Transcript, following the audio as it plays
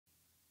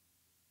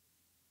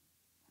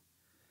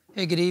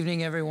Hey, good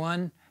evening,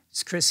 everyone.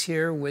 It's Chris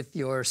here with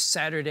your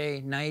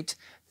Saturday night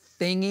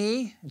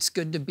thingy. It's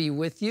good to be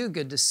with you.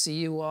 Good to see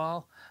you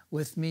all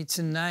with me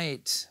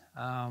tonight.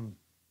 I'm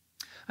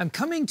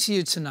coming to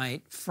you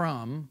tonight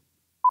from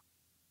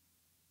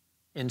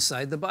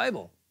inside the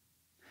Bible.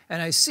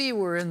 And I see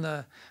we're in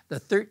the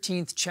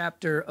 13th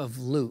chapter of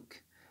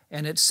Luke.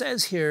 And it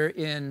says here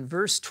in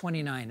verse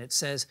 29, it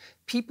says,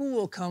 people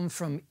will come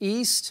from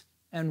east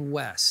and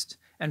west,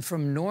 and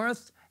from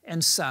north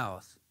and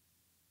south,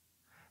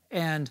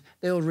 and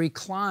they'll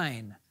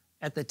recline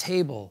at the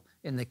table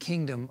in the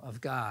kingdom of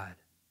God.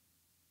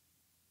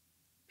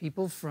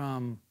 People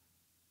from,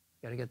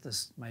 got to get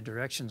my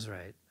directions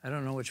right. I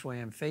don't know which way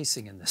I'm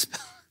facing in this.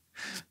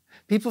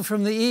 People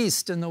from the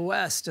east and the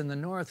west and the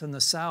north and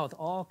the south,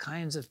 all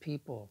kinds of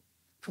people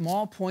from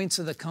all points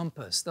of the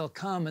compass. They'll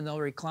come and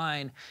they'll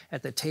recline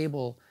at the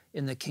table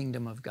in the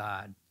kingdom of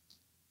God.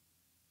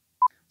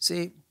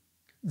 See,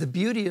 the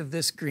beauty of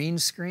this green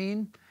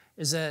screen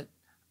is that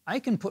I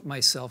can put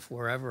myself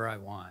wherever I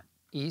want,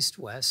 east,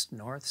 west,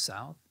 north,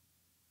 south.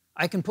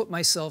 I can put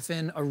myself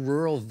in a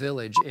rural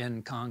village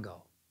in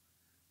Congo.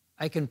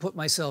 I can put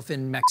myself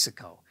in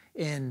Mexico,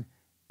 in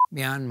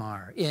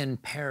Myanmar, in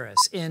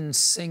Paris, in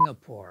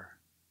Singapore.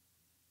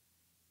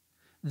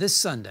 This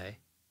Sunday,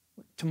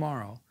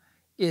 tomorrow,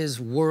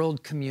 is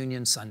World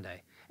Communion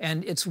Sunday.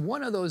 And it's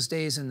one of those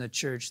days in the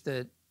church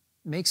that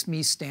makes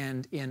me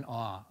stand in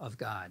awe of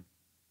God.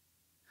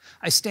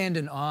 I stand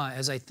in awe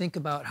as I think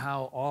about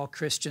how all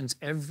Christians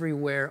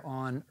everywhere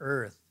on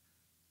earth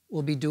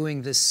will be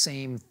doing this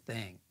same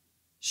thing,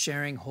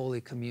 sharing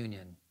Holy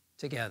Communion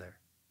together.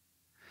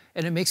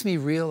 And it makes me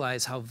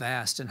realize how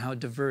vast and how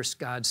diverse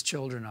God's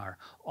children are.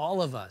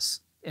 All of us,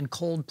 in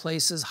cold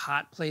places,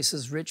 hot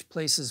places, rich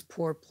places,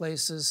 poor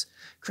places,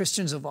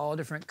 Christians of all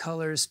different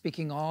colors,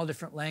 speaking all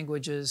different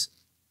languages,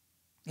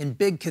 in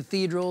big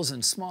cathedrals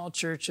and small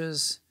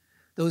churches,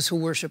 those who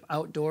worship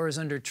outdoors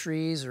under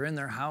trees or in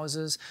their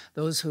houses,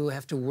 those who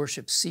have to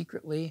worship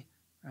secretly,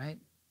 right,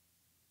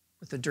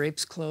 with the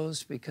drapes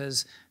closed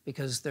because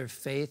their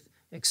faith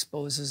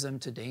exposes them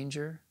to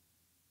danger.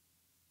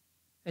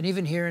 And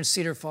even here in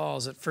Cedar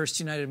Falls at First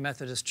United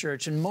Methodist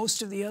Church, and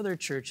most of the other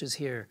churches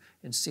here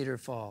in Cedar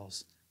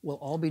Falls, will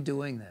all be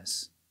doing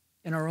this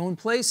in our own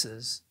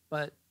places,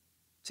 but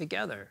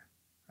together,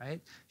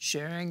 right?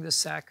 Sharing the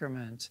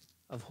sacrament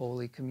of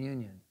Holy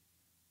Communion.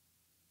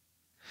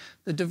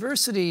 The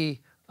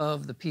diversity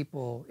of the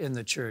people in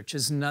the church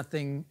is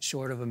nothing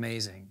short of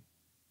amazing,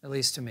 at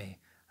least to me.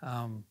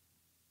 Now,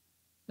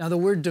 the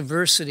word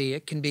diversity,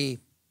 it can be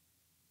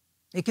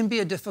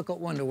a difficult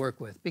one to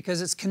work with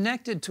because it's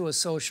connected to a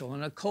social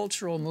and a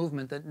cultural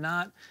movement that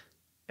not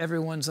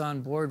everyone's on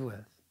board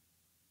with.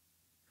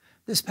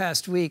 This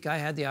past week, I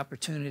had the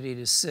opportunity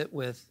to sit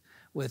with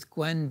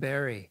Gwen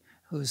Berry,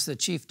 who's the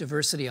Chief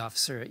Diversity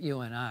Officer at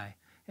UNI.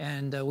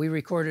 And we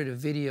recorded a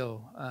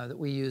video that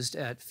we used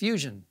at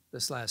Fusion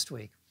this last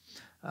week.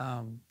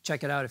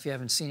 Check it out if you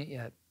haven't seen it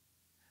yet.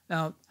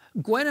 Now,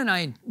 Gwen and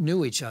I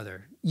knew each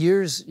other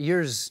years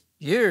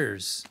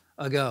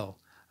ago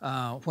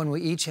when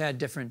we each had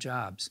different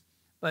jobs.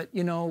 But,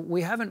 you know,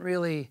 we haven't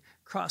really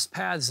crossed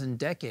paths in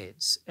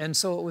decades. And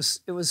so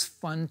it was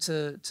fun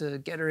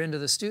to get her into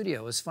the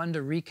studio. It was fun to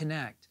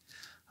reconnect.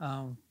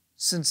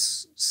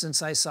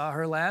 Since I saw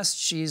her last,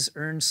 she's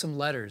earned some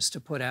letters to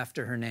put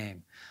after her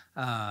name.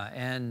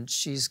 And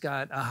she's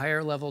got a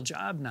higher level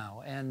job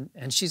now, and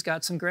she's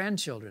got some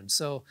grandchildren.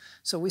 So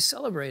we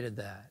celebrated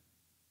that.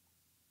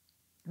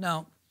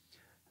 Now,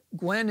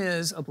 Gwen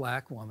is a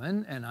black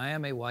woman, and I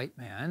am a white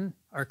man.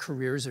 Our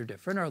careers are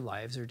different, our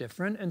lives are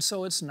different, and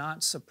so it's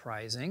not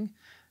surprising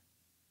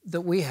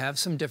that we have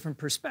some different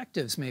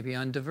perspectives maybe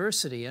on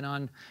diversity and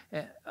on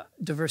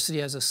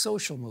diversity as a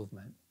social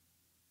movement.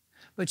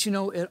 But you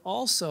know, it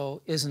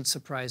also isn't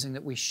surprising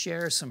that we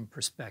share some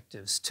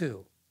perspectives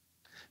too,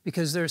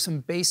 because there are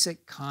some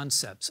basic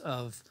concepts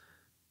of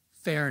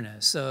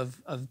fairness,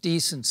 of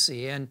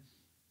decency, and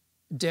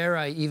dare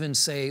I even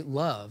say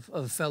love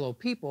of fellow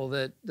people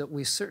that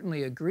we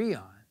certainly agree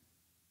on.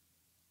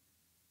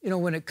 You know,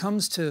 when it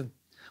comes to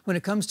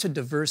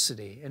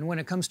diversity and when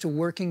it comes to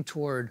working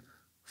toward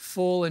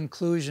full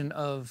inclusion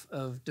of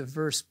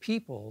diverse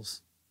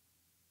peoples,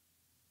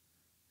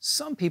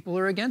 some people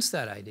are against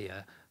that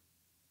idea.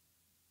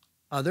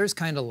 Others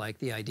kind of like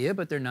the idea,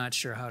 but they're not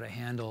sure how to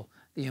handle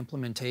the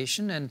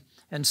implementation,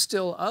 and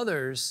still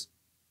others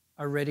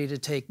are ready to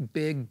take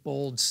big,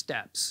 bold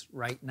steps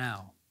right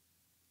now.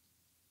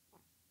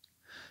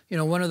 You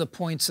know, one of the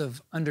points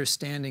of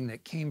understanding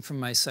that came from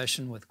my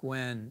session with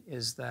Gwen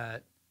is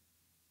that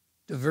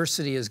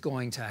diversity is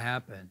going to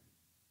happen,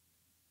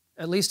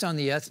 at least on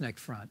the ethnic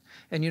front.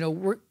 And you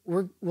know,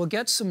 we'll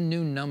get some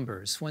new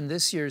numbers when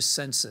this year's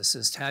census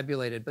is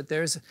tabulated, but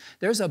there's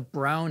a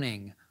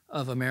browning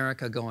of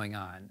America going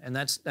on, and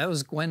that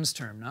was Gwen's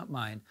term, not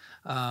mine.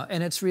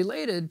 And it's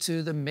related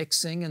to the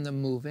mixing and the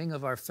moving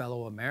of our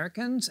fellow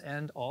Americans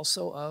and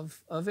also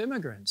of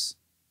immigrants.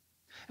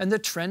 And the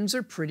trends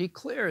are pretty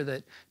clear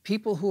that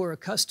people who are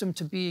accustomed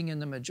to being in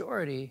the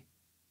majority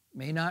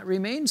may not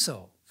remain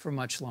so for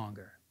much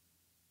longer.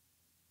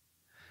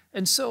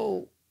 And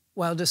so,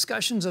 while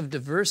discussions of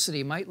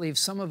diversity might leave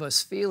some of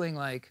us feeling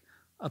like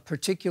a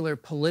particular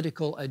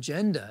political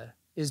agenda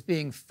is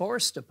being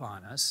forced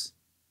upon us,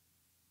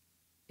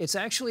 it's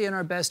actually in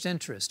our best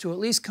interest to at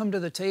least come to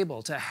the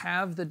table, to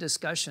have the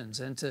discussions,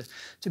 and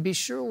to be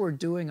sure we're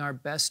doing our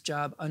best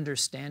job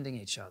understanding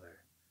each other,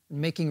 and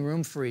making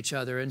room for each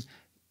other, and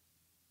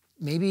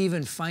maybe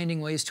even finding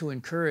ways to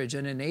encourage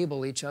and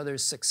enable each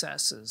other's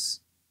successes,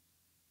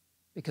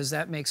 because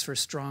that makes for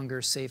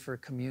stronger, safer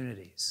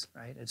communities,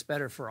 right? It's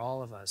better for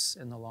all of us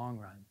in the long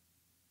run.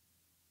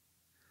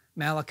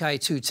 Malachi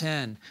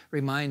 2:10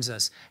 reminds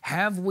us,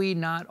 have we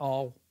not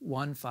all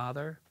one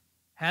Father?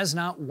 Has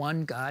not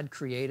one God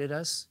created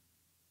us?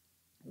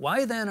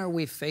 Why then are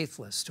we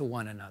faithless to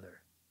one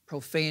another,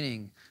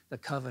 profaning the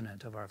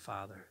covenant of our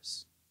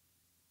fathers?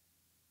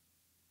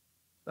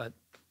 But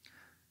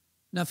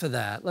enough of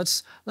that.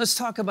 Let's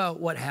talk about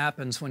what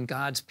happens when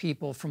God's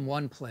people from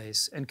one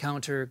place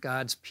encounter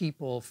God's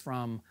people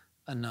from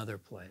another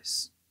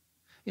place.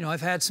 You know,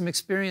 I've had some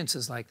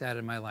experiences like that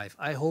in my life.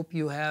 I hope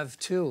you have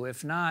too.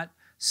 If not,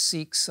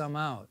 seek some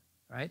out,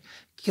 right?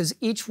 Because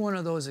each one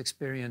of those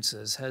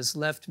experiences has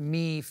left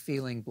me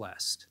feeling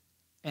blessed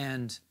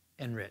and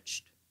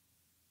enriched.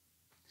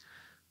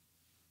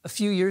 A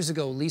few years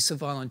ago, Lisa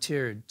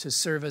volunteered to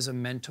serve as a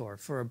mentor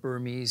for a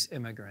Burmese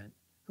immigrant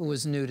who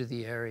was new to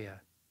the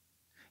area.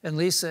 And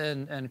Lisa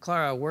and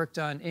Clara worked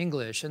on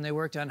English, and they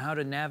worked on how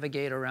to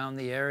navigate around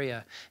the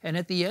area. And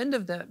at the end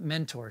of that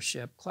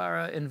mentorship,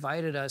 Clara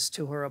invited us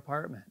to her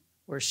apartment,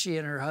 where she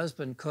and her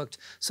husband cooked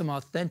some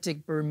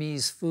authentic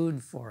Burmese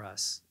food for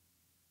us.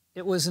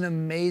 It was an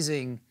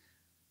amazing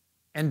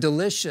and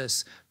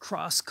delicious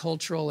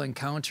cross-cultural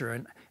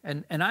encounter,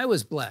 and I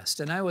was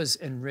blessed, and I was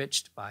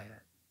enriched by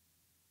it.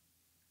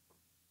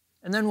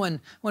 And then when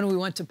we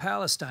went to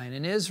Palestine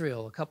and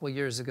Israel a couple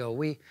years ago,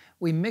 we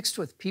mixed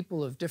with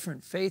people of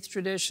different faith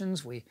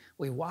traditions. We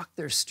walked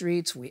their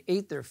streets. We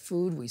ate their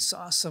food. We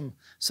saw some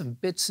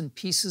bits and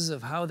pieces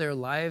of how their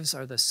lives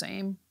are the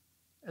same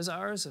as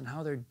ours and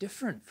how they're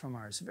different from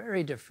ours,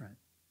 very different.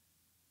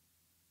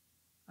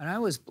 And I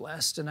was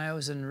blessed and I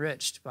was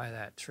enriched by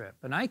that trip.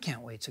 And I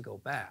can't wait to go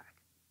back.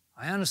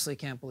 I honestly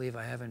can't believe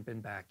I haven't been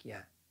back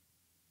yet.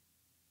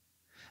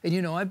 And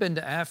you know, I've been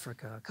to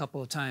Africa a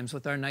couple of times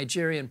with our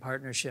Nigerian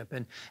partnership,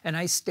 and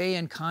I stay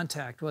in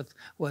contact with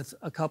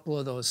a couple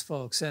of those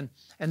folks. And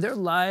their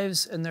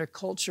lives and their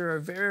culture are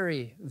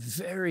very,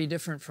 very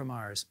different from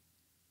ours.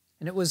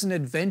 And it was an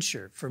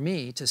adventure for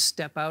me to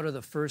step out of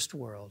the first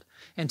world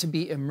and to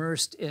be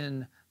immersed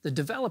in the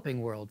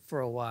developing world for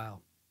a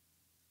while.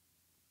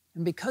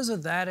 And because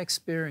of that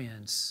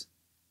experience,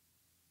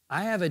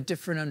 I have a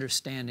different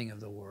understanding of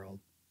the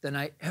world than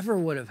I ever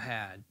would have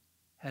had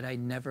I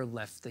never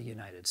left the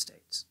United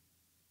States.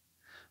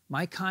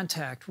 My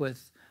contact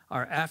with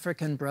our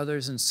African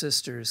brothers and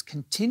sisters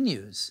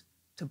continues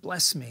to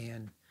bless me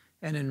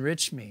and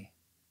enrich me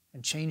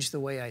and change the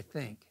way I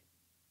think.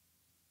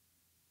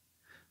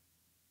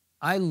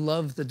 I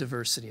love the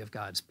diversity of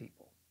God's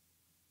people.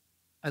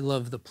 I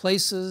love the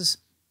places,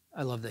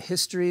 I love the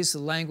histories, the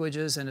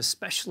languages, and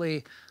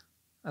especially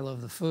I love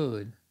the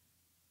food.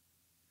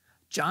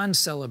 John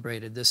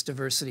celebrated this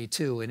diversity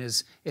too in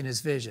his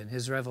vision,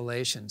 his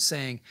revelation,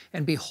 saying,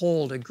 "And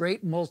behold, a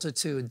great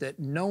multitude that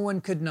no one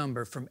could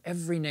number from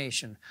every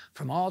nation,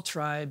 from all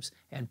tribes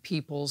and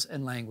peoples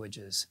and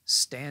languages,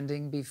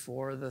 standing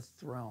before the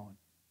throne."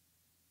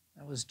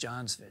 That was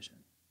John's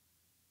vision.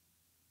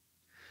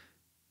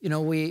 You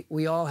know,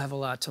 we all have a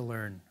lot to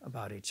learn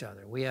about each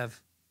other.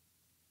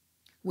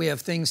 We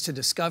have things to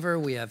discover.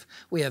 We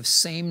have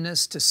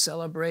sameness to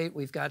celebrate.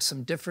 We've got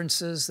some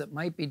differences that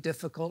might be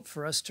difficult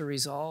for us to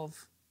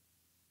resolve.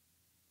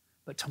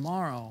 But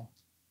tomorrow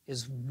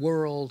is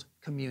World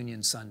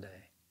Communion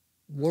Sunday.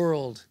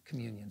 World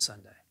Communion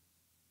Sunday.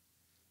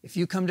 If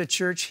you come to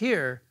church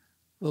here,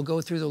 we'll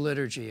go through the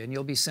liturgy and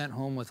you'll be sent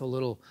home with a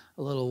little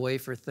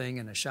wafer thing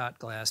and a shot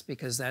glass,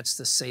 because that's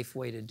the safe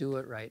way to do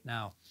it right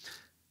now.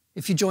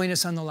 If you join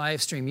us on the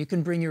live stream, you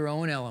can bring your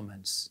own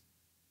elements.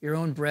 Your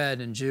own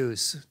bread and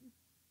juice,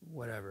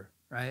 whatever,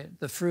 right?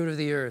 The fruit of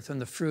the earth and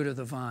the fruit of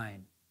the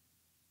vine.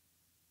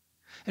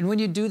 And when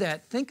you do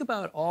that, think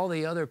about all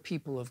the other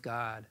people of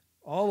God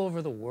all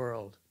over the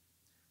world,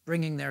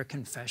 bringing their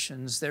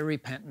confessions, their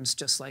repentance,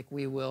 just like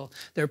we will,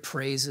 their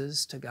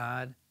praises to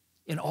God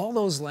in all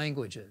those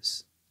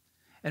languages,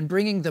 and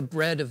bringing the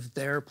bread of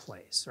their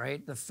place,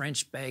 right? The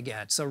French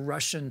baguettes, a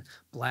Russian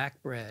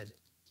black bread,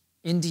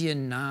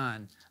 Indian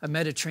naan, a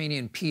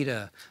Mediterranean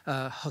pita,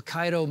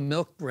 Hokkaido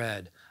milk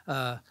bread,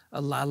 a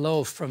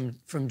lalo from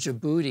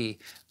Djibouti,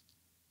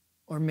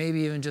 or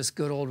maybe even just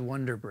good old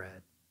Wonder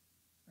Bread,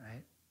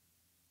 right?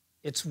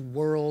 It's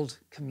World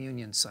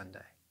Communion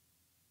Sunday.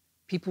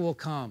 People will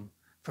come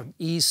from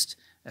east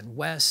and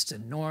west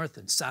and north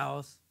and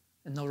south,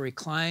 and they'll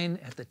recline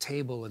at the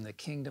table in the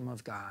kingdom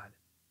of God.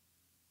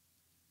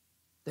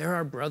 They're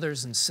our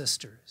brothers and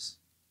sisters.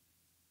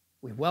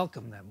 We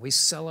welcome them, we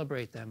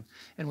celebrate them,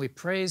 and we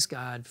praise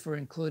God for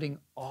including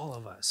all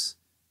of us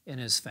in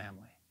his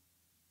family.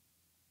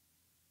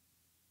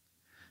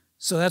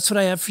 So that's what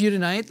I have for you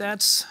tonight.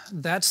 That's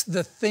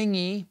the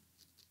thingy.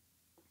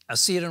 I'll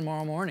see you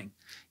tomorrow morning,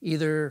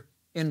 either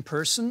in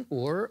person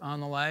or on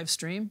the live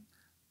stream.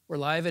 We're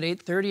live at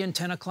 8:30 and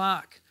 10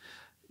 o'clock.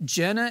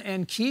 Jenna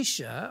and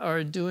Keisha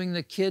are doing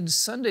the kids'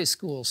 Sunday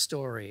school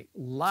story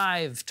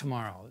live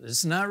tomorrow.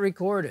 It's not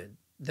recorded,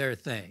 their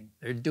thing.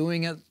 They're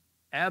doing it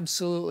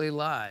absolutely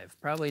live,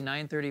 probably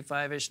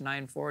 9:35-ish,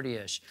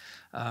 9:40-ish.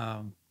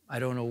 I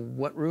don't know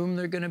what room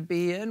they're going to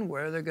be in,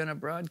 where they're going to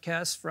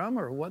broadcast from,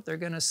 or what they're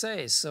going to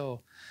say.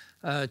 So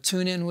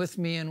tune in with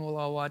me and we'll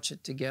all watch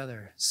it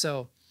together.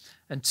 So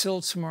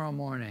until tomorrow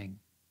morning,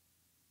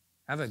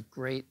 have a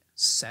great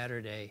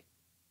Saturday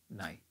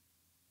night.